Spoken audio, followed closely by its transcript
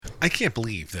I can't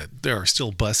believe that there are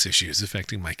still bus issues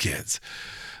affecting my kids.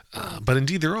 But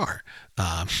indeed there are.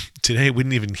 Today we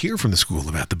didn't even hear from the school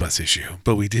about the bus issue,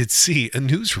 but we did see a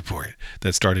news report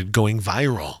that started going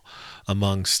viral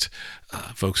amongst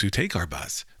folks who take our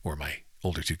bus, or my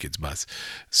older two kids' bus,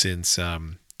 since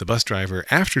the bus driver,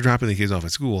 after dropping the kids off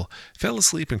at school, fell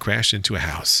asleep and crashed into a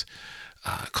house,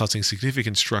 causing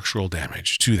significant structural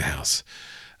damage to the house.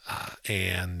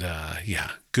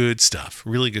 Good stuff.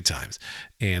 Really good times.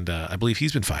 And I believe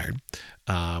he's been fired.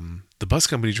 The bus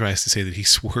company tries to say that he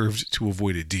swerved to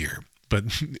avoid a deer, but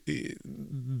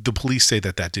the police say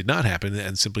that did not happen,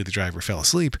 and simply the driver fell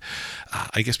asleep,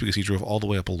 I guess because he drove all the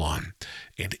way up a lawn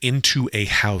and into a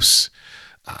house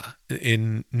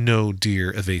in no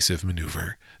deer evasive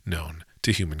maneuver known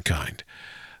to humankind.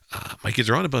 My kids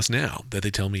are on a bus now that they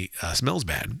tell me smells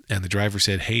bad, and the driver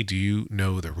said, "Hey, do you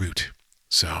know the route?"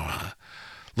 So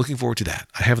looking forward to that.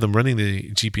 I have them running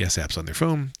the GPS apps on their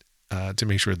phone to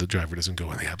make sure the driver doesn't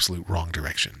go in the absolute wrong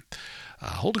direction.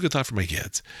 Hold a good thought for my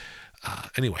kids.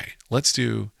 Anyway, let's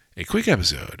do a quick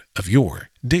episode of your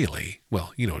daily,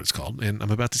 well, you know what it's called, and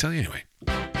I'm about to tell you anyway.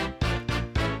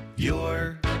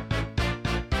 Your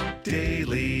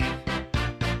daily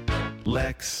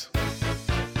Lex.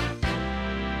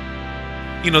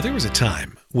 You know, there was a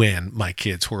time when my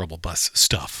kids' horrible bus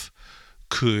stuff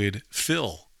could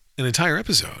fill an entire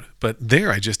episode, but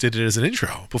there I just did it as an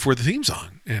intro before the theme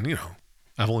song, and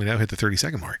I've only now hit the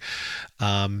 30-second mark.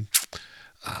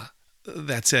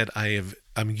 That said,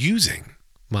 I'm using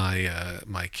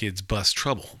my kids' bus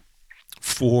trouble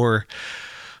for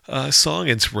song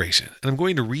inspiration, and I'm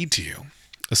going to read to you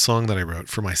a song that I wrote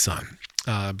for my son,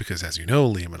 because as you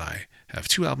know, Liam and I have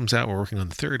 2 albums out. We're working on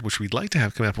the 3rd, which we'd like to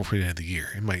have come out before the end of the year.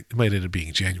 It might end up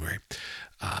being January.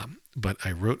 But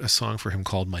I wrote a song for him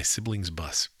called My Siblings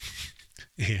Bus.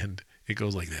 And it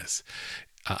goes like this.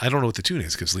 I don't know what the tune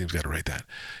is because Liam's got to write that.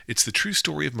 It's the true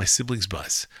story of my siblings'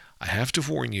 bus. I have to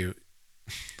warn you.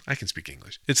 I can speak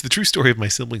English. It's the true story of my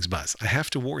siblings' bus. I have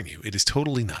to warn you, it is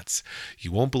totally nuts.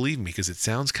 You won't believe me because it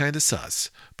sounds kind of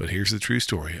sus, but here's the true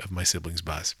story of my siblings'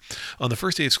 bus. On the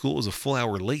first day of school, it was a full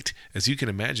hour late. As you can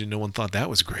imagine, no one thought that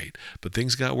was great, but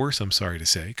things got worse, I'm sorry to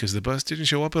say, because the bus didn't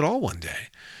show up at all one day.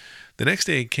 The next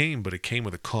day it came, but it came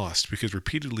with a cost because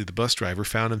repeatedly the bus driver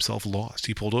found himself lost.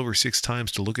 He pulled over 6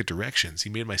 times to look at directions. He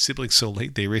made my siblings so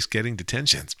late they risked getting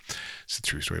detentions. It's the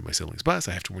true story of my siblings' bus.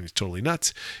 I have to warn you, it's totally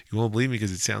nuts. You won't believe me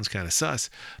because it sounds kind of sus,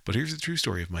 but here's the true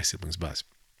story of my siblings' bus.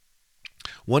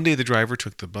 One day the driver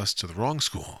took the bus to the wrong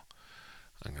school.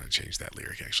 I'm going to change that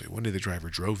lyric actually. One day the driver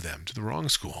drove them to the wrong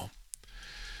school.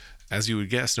 As you would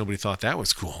guess, nobody thought that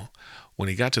was cool. When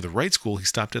he got to the right school, he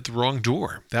stopped at the wrong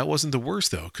door. That wasn't the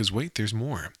worst, though, because wait, there's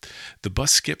more. The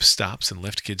bus skipped stops and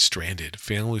left kids stranded.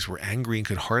 Families were angry and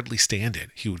could hardly stand it.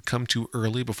 He would come too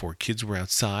early before kids were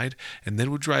outside, and then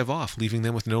would drive off, leaving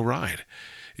them with no ride.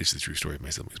 It's the true story of my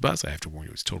siblings' bus. I have to warn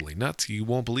you, it's totally nuts. You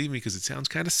won't believe me because it sounds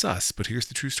kind of sus, but here's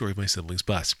the true story of my siblings'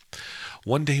 bus.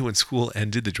 One day when school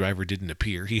ended, the driver didn't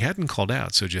appear. He hadn't called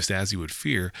out, so just as you would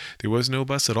fear, there was no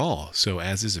bus at all. So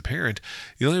as is apparent,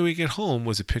 the only way to get home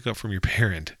was a pickup from your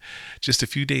parent. Just a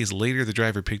few days later, the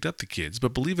driver picked up the kids,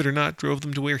 but believe it or not, drove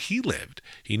them to where he lived.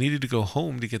 He needed to go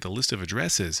home to get the list of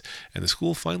addresses, and the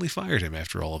school finally fired him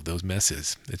after all of those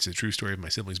messes. It's the true story of my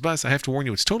siblings' bus. I have to warn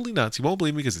you, it's totally nuts. You won't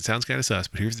believe me because it sounds kind of sus,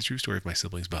 but here's the true story of my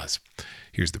siblings' bus.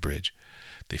 Here's the bridge.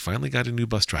 They finally got a new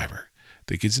bus driver.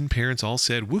 The kids and parents all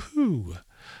said, woohoo!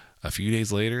 A few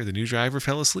days later, the new driver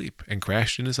fell asleep and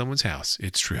crashed into someone's house.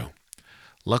 It's true.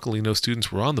 Luckily, no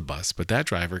students were on the bus, but that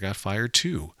driver got fired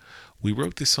too. We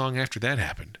wrote this song after that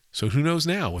happened, so who knows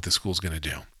now what the school's going to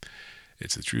do.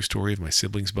 It's the true story of my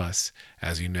siblings' bus.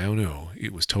 As you now know,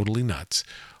 it was totally nuts.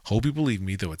 Hope you believe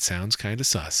me, though it sounds kind of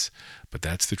sus, but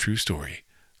that's the true story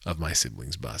of my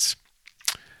siblings' bus.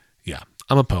 Yeah,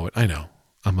 I'm a poet, I know.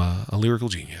 I'm a lyrical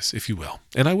genius, if you will.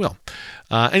 And I will.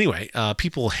 Anyway,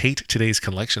 people hate today's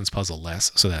collections puzzle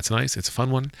less, so that's nice. It's a fun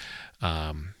one.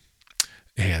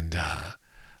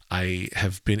 I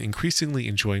have been increasingly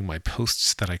enjoying my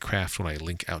posts that I craft when I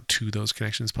link out to those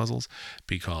connections puzzles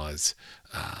because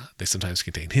they sometimes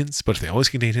contain hints, but if they always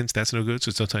contain hints, that's no good.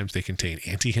 So sometimes they contain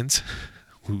anti-hints.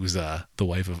 Who's the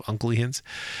wife of Uncle Hints.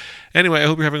 Anyway, I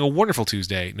hope you're having a wonderful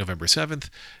Tuesday, November 7th.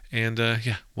 And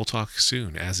we'll talk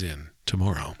soon, as in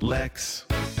tomorrow. Lex.